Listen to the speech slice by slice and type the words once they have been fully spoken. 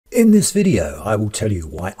In this video, I will tell you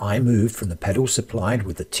why I moved from the pedals supplied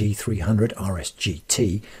with the T300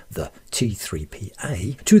 RSGT, the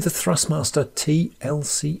T3PA, to the Thrustmaster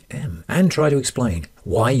T-LCM, and try to explain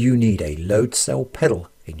why you need a load cell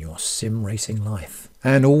pedal in your sim racing life,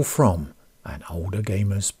 and all from an older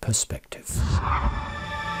gamer's perspective.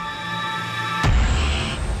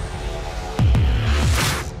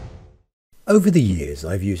 Over the years,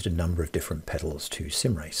 I've used a number of different pedals to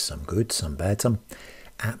sim race, some good, some bad, some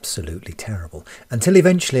absolutely terrible, until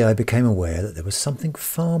eventually I became aware that there was something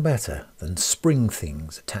far better than spring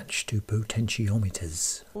things attached to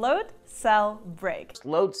potentiometers. Load cell brake.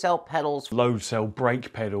 Load cell pedals. Load cell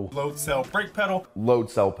brake pedal. Load cell brake pedal.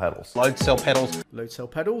 Load cell pedals. Load cell pedals. Load cell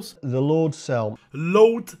pedals. The load cell.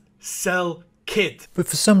 Load cell kit. But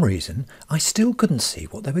for some reason, I still couldn't see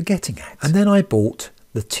what they were getting at. And then I bought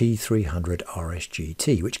the T300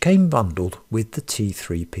 RSGT, which came bundled with the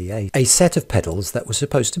T3PA, a set of pedals that was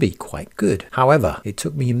supposed to be quite good. However, it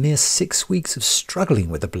took me a mere 6 weeks of struggling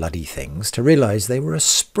with the bloody things to realise they were a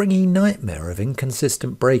springy nightmare of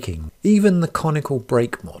inconsistent braking. Even the conical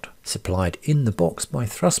brake mod, supplied in the box by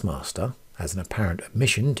Thrustmaster, as an apparent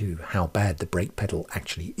admission to how bad the brake pedal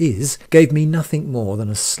actually is, gave me nothing more than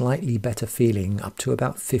a slightly better feeling up to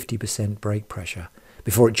about 50% brake pressure,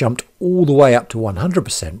 before it jumped all the way up to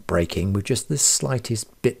 100% braking with just the slightest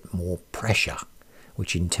bit more pressure,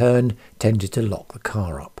 which in turn tended to lock the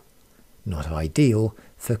car up. Not ideal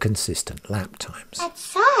for consistent lap times. That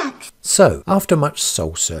sucks! So, after much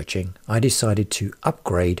soul searching, I decided to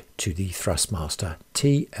upgrade to the Thrustmaster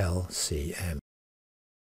T-LCM.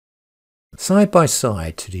 Side by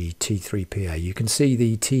side to the T3PA, you can see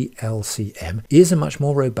the T-LCM is a much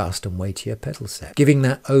more robust and weightier pedal set, giving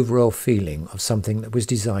that overall feeling of something that was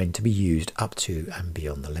designed to be used up to and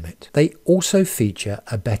beyond the limit. They also feature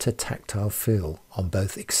a better tactile feel on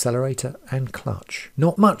both accelerator and clutch.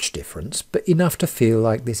 Not much difference, but enough to feel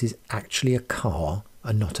like this is actually a car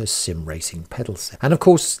and not a sim racing pedal set. And of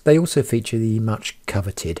course, they also feature the much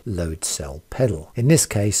coveted load cell pedal. In this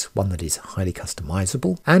case, one that is highly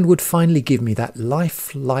customizable and would finally give me that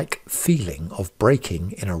lifelike feeling of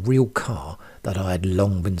braking in a real car that I had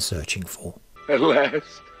long been searching for. At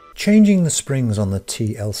last. Changing the springs on the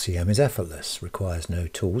T-LCM is effortless, requires no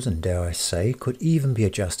tools, and dare I say, could even be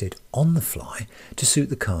adjusted on the fly to suit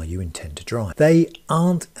the car you intend to drive. They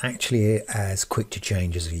aren't actually as quick to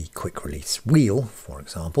change as a quick release wheel, for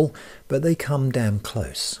example, but they come damn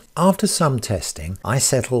close. After some testing, I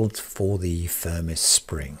settled for the firmest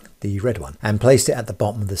spring, the red one, and placed it at the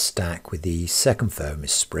bottom of the stack with the second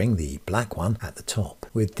firmest spring, the black one, at the top,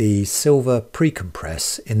 with the silver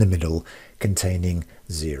pre-compress in the middle containing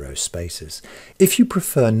 0 spaces. If you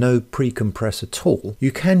prefer no pre-compress at all,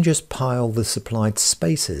 you can just pile the supplied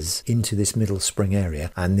spaces into this middle spring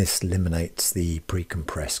area, and this eliminates the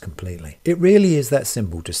pre-compress completely. It really is that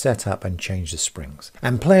simple to set up and change the springs,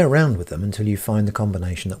 and play around with them until you find the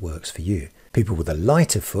combination that works for you. People with a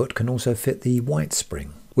lighter foot can also fit the white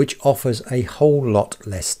spring, which offers a whole lot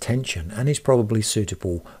less tension and is probably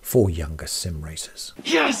suitable for younger sim racers.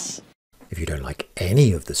 Yes! If you don't like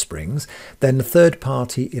any of the springs, then the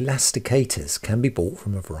third-party elasticators can be bought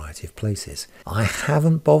from a variety of places. I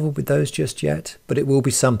haven't bothered with those just yet, but it will be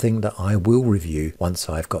something that I will review once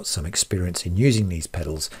I've got some experience in using these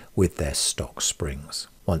pedals with their stock springs.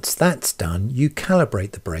 Once that's done, you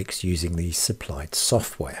calibrate the brakes using the supplied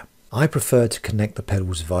software. I prefer to connect the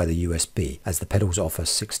pedals via the USB, as the pedals offer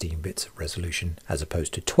 16 bits of resolution as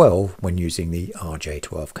opposed to 12 when using the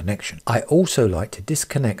RJ12 connection. I also like to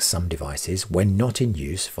disconnect some devices when not in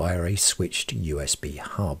use via a switched USB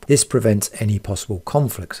hub. This prevents any possible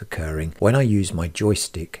conflicts occurring when I use my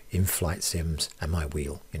joystick in flight sims and my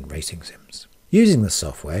wheel in racing sims. Using the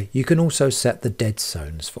software, you can also set the dead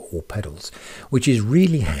zones for all pedals, which is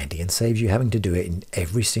really handy and saves you having to do it in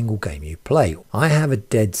every single game you play. I have a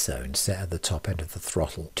dead zone set at the top end of the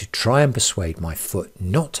throttle to try and persuade my foot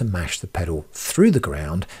not to mash the pedal through the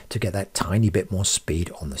ground to get that tiny bit more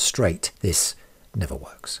speed on the straight. This never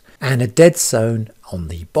works. And a dead zone on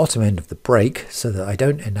the bottom end of the brake so that I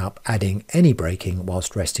don't end up adding any braking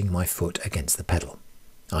whilst resting my foot against the pedal.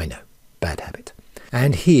 I know, bad habit.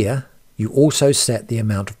 And here, you also set the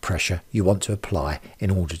amount of pressure you want to apply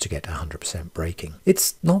in order to get 100% braking.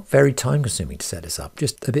 It's not very time consuming to set this up,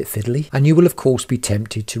 just a bit fiddly, and you will of course be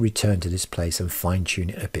tempted to return to this place and fine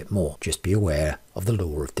tune it a bit more. Just be aware of the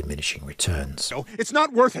law of diminishing returns. No, it's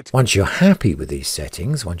not worth it. Once you're happy with these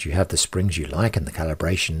settings, once you have the springs you like and the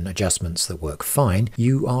calibration adjustments that work fine,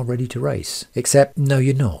 you are ready to race. Except, no,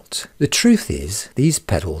 you're not. The truth is, these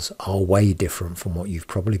pedals are way different from what you've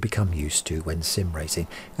probably become used to when sim racing,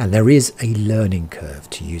 and there is a learning curve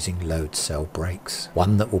to using load cell brakes.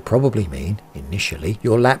 One that will probably mean, initially,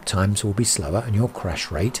 your lap times will be slower and your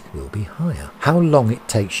crash rate will be higher. How long it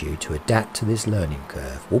takes you to adapt to this learning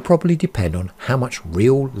curve will probably depend on how much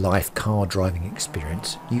real-life car driving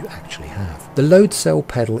experience you actually have. The load cell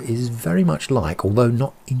pedal is very much like, although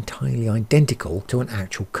not entirely identical, to an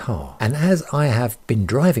actual car. And as I have been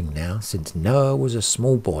driving now since Noah was a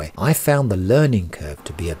small boy, I found the learning curve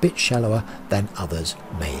to be a bit shallower than others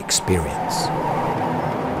may experience.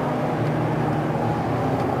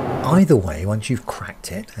 Either way, once you've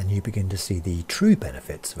cracked it and you begin to see the true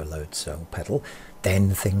benefits of a load cell pedal,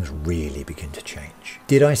 then things really begin to change.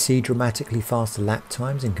 Did I see dramatically faster lap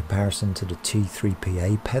times in comparison to the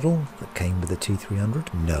T3PA pedal that came with the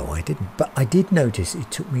T300? No, I didn't. But I did notice it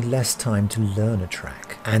took me less time to learn a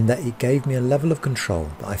track, and that it gave me a level of control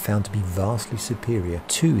that I found to be vastly superior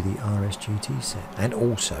to the RSGT set. And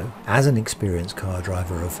also, as an experienced car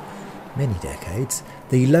driver of many decades,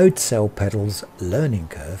 the load cell pedal's learning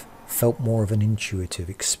curve felt more of an intuitive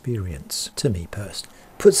experience to me personally.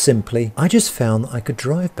 Put simply, I just found that I could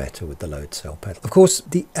drive better with the load cell pedal. Of course,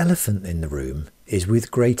 the elephant in the room is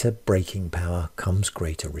with greater braking power comes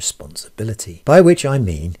greater responsibility. By which I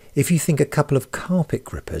mean, if you think a couple of carpet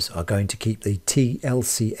grippers are going to keep the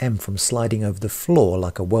T-LCM from sliding over the floor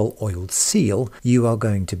like a well-oiled seal, you are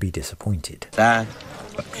going to be disappointed. Sad,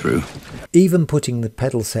 but true. Even putting the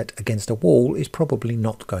pedal set against a wall is probably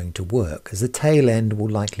not going to work, as the tail end will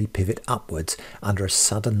likely pivot upwards under a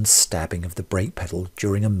sudden stabbing of the brake pedal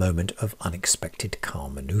during a moment of unexpected car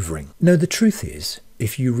manoeuvring. No, the truth is,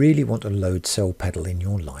 if you really want a load cell pedal in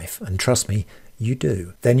your life, and trust me, you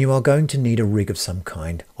do, then you are going to need a rig of some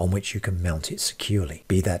kind on which you can mount it securely.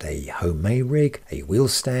 Be that a homemade rig, a wheel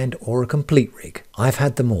stand, or a complete rig. I've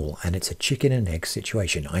had them all, and it's a chicken and egg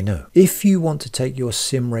situation, I know. If you want to take your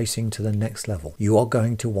sim racing to the next level, you are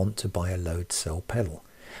going to want to buy a load cell pedal.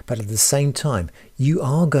 But at the same time, you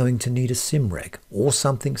are going to need a sim reg or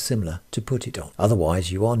something similar to put it on.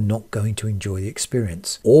 Otherwise, you are not going to enjoy the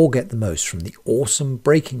experience or get the most from the awesome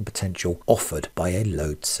braking potential offered by a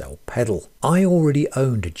load cell pedal. I already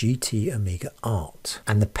owned a GT Amiga Art,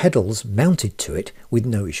 and the pedals mounted to it with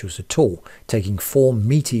no issues at all, taking 4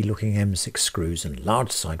 meaty looking M6 screws and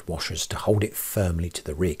large side washers to hold it firmly to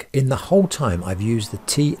the rig. In the whole time I've used the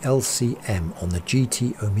T-LCM on the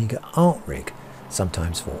GT Amiga Art rig,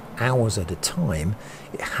 sometimes for hours at a time,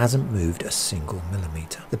 it hasn't moved a single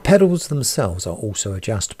millimetre. The pedals themselves are also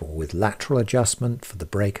adjustable, with lateral adjustment for the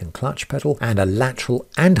brake and clutch pedal and a lateral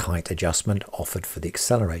and height adjustment offered for the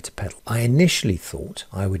accelerator pedal. I initially thought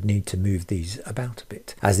I would need to move these about a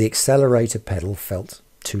bit, as the accelerator pedal felt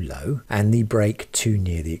too low and the brake too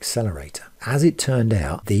near the accelerator. As it turned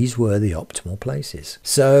out, these were the optimal places.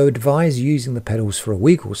 So advise using the pedals for a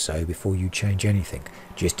week or so before you change anything,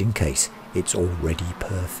 just in case it's already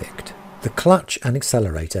perfect. The clutch and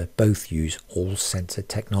accelerator both use Hall sensor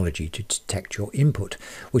technology to detect your input,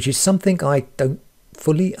 which is something I don't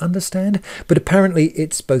fully understand, but apparently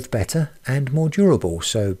it's both better and more durable,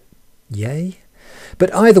 so yay.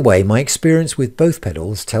 But either way, my experience with both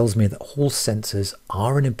pedals tells me that Hall sensors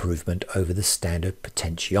are an improvement over the standard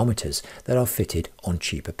potentiometers that are fitted on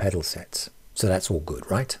cheaper pedal sets. So that's all good,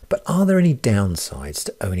 right? But are there any downsides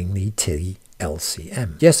to owning the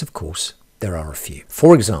T-LCM? Yes, of course, there are a few.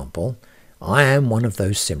 For example, I am one of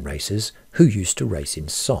those sim racers who used to race in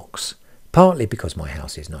socks. Partly because my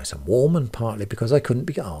house is nice and warm, and partly because I couldn't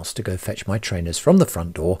be asked to go fetch my trainers from the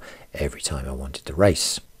front door every time I wanted to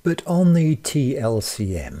race. But on the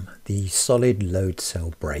T-LCM, the solid load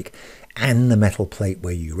cell brake and the metal plate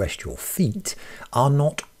where you rest your feet are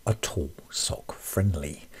not at all sock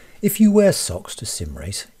friendly. If you wear socks to sim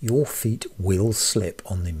race, your feet will slip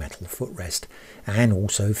on the metal footrest and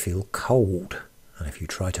also feel cold. And if you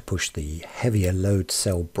try to push the heavier load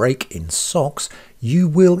cell brake in socks, you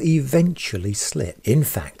will eventually slip. In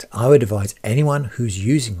fact, I would advise anyone who's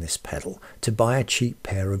using this pedal to buy a cheap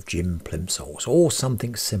pair of gym plimsolls or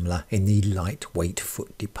something similar in the lightweight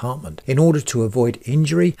foot department in order to avoid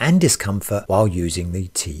injury and discomfort while using the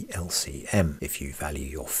T-LCM. If you value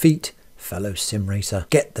your feet, fellow sim racer,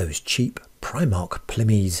 get those cheap Primark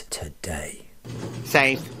plimmies today.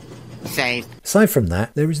 Safe. Aside from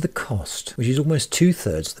that, there is the cost, which is almost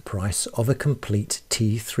 2/3 the price of a complete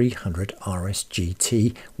T300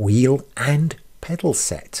 RSGT wheel and pedal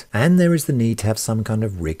set. And there is the need to have some kind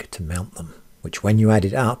of rig to mount them. which when you add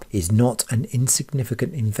it up is not an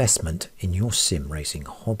insignificant investment in your sim racing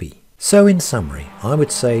hobby. So in summary, I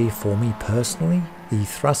would say for me personally, the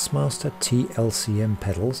Thrustmaster T-LCM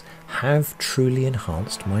pedals have truly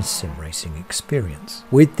enhanced my sim racing experience.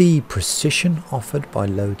 With the precision offered by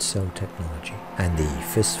load cell technology and the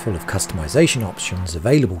fistful of customization options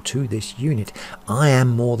available to this unit, I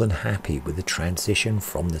am more than happy with the transition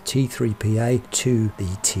from the T3PA to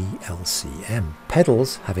the T-LCM.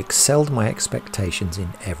 Pedals have excelled my expectations in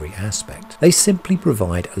every aspect. They simply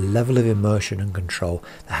provide a level of immersion and control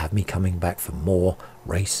that have me coming back for more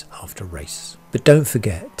race after race. But don't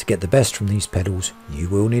forget, to get the best from these pedals, you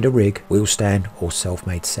will need a rig, wheel stand or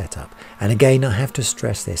self-made setup. And again, I have to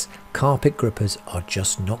stress this, carpet grippers are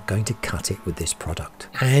just not going to cut it with this product.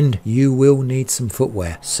 And you will need some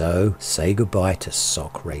footwear, so say goodbye to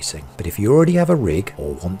sock racing. But if you already have a rig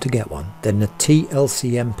or want to get one, then the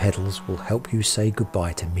T-LCM pedals will help you say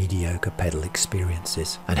goodbye to mediocre pedal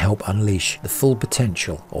experiences and help unleash the full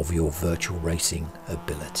potential of your virtual racing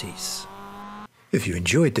abilities. If you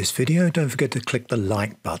enjoyed this video, don't forget to click the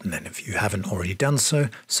like button, and if you haven't already done so,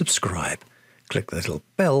 subscribe. Click the little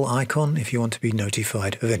bell icon if you want to be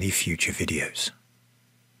notified of any future videos.